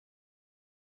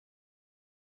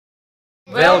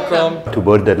Welcome to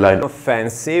Borderline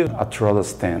Offensive at Röda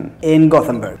Sten in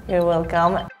Gothenburg. You're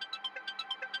welcome.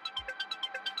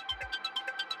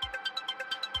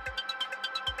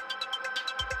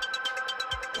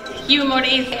 Humor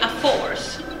is a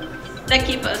force that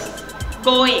keeps us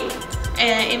going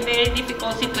in very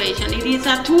difficult situations. It is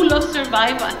a tool of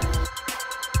survival.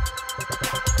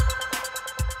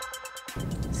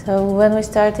 So when we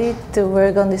started to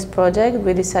work on this project,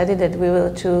 we decided that we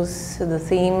will choose the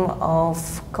theme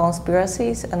of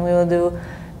conspiracies and we will do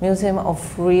Museum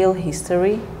of Real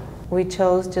History. We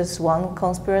chose just one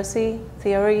conspiracy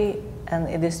theory, and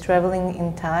it is traveling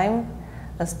in time,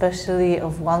 especially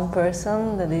of one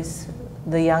person that is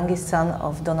the youngest son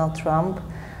of Donald Trump.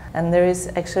 And there is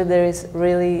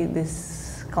really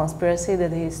this conspiracy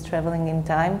that he is traveling in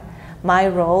time. My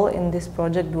role in this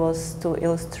project was to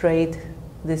illustrate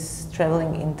this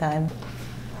traveling in time.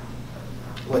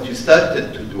 What we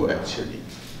started to do actually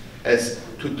is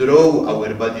to draw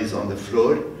our bodies on the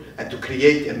floor and to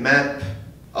create a map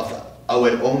of our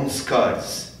own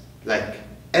scars, like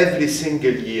every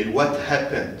single year what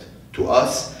happened to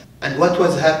us and what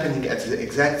was happening at the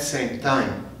exact same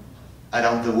time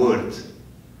around the world.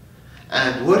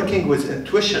 And working with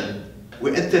intuition,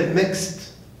 we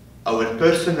intermixed our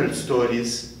personal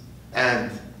stories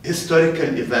and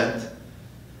historical event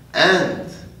and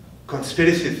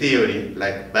conspiracy theory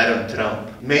like Baron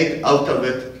Trump, made out of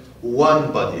it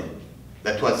one body.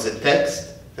 That was the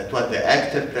text, that was the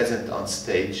actor present on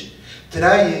stage,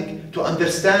 trying to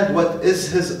understand what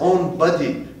is his own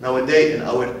body nowadays in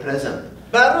our present.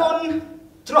 Baron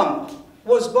Trump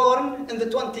was born on the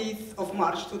 20th of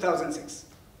March 2006.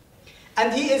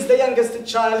 And he is the youngest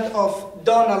child of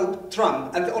Donald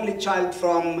Trump and the only child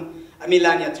from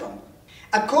Melania Trump.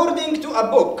 According to a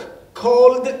book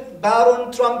called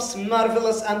Baron Trump's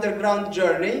Marvelous Underground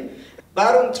Journey,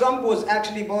 Baron Trump was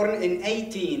actually born in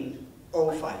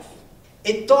 1805.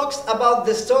 It talks about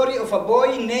the story of a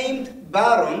boy named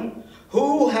Baron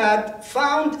who had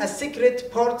found a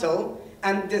secret portal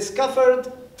and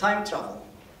discovered time travel.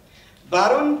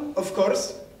 Baron, of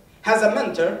course, has a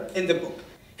mentor in the book.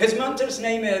 His mentor's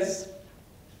name is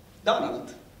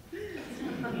Donald.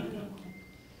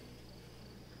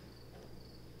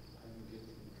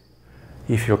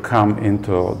 If you come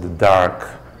into the dark,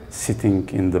 sitting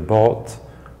in the boat,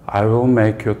 I will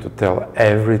make you to tell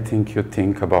everything you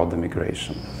think about the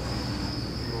migration.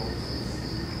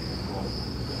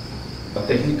 A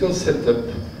technical setup,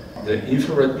 the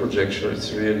infrared projector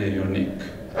is really unique.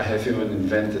 I have even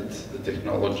invented the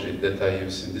technology that I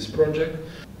use in this project.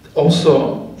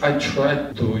 Also, I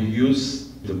tried to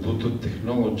use the Bluetooth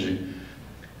technology.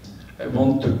 I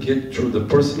want to get through the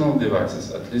personal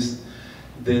devices, at least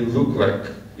they look like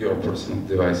your personal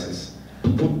devices. To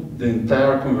put the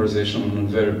entire conversation on a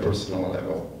very personal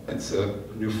level. It's a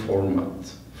new format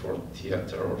for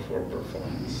theater or for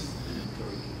performance.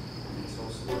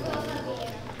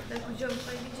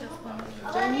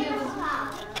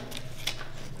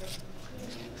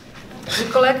 We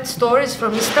collect stories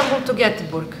from Istanbul to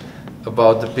Göteborg.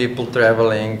 about the people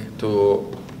traveling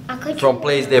from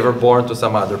place they were born to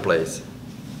some other place.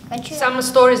 Some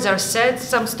stories are sad,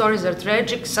 some stories are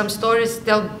tragic, some stories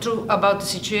tell true about the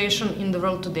situation in the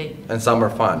world today. And some are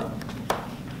funny.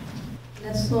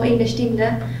 Så innerst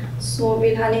inne så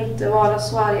vill han inte vara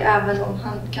svarig även om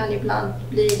han kan ibland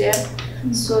bli det.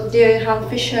 Så det han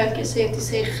försöker säga till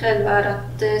sig själv är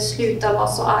att sluta vara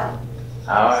så arg.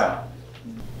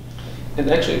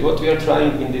 And actually what we are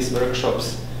trying in these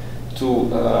workshops to,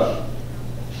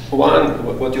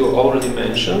 one, what you already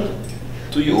mentioned,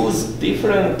 to use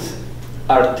different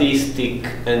artistic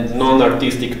and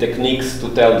non-artistic techniques to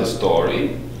tell the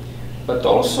story, but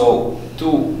also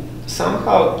to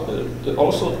somehow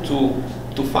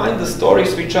to find the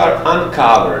stories which are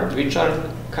uncovered, which are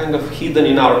kind of hidden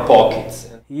in our pockets.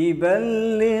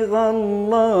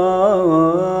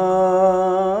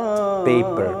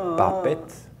 Paper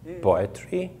puppet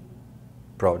poetry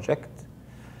project,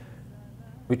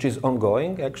 which is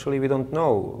ongoing. Actually, we don't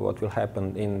know what will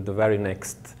happen in the very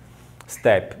next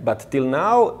step. But till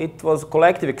now, it was a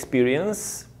collective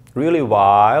experience, really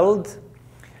wild,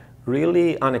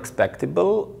 really unexpected,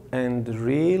 and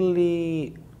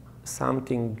really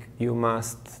something you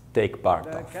must take part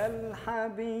of.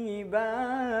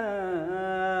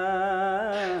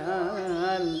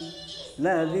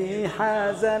 الذي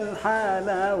حاز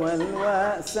الحال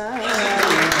والوأسان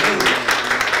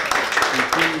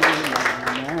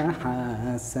كلنا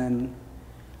حسن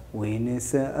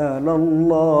ونسأل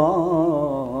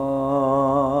الله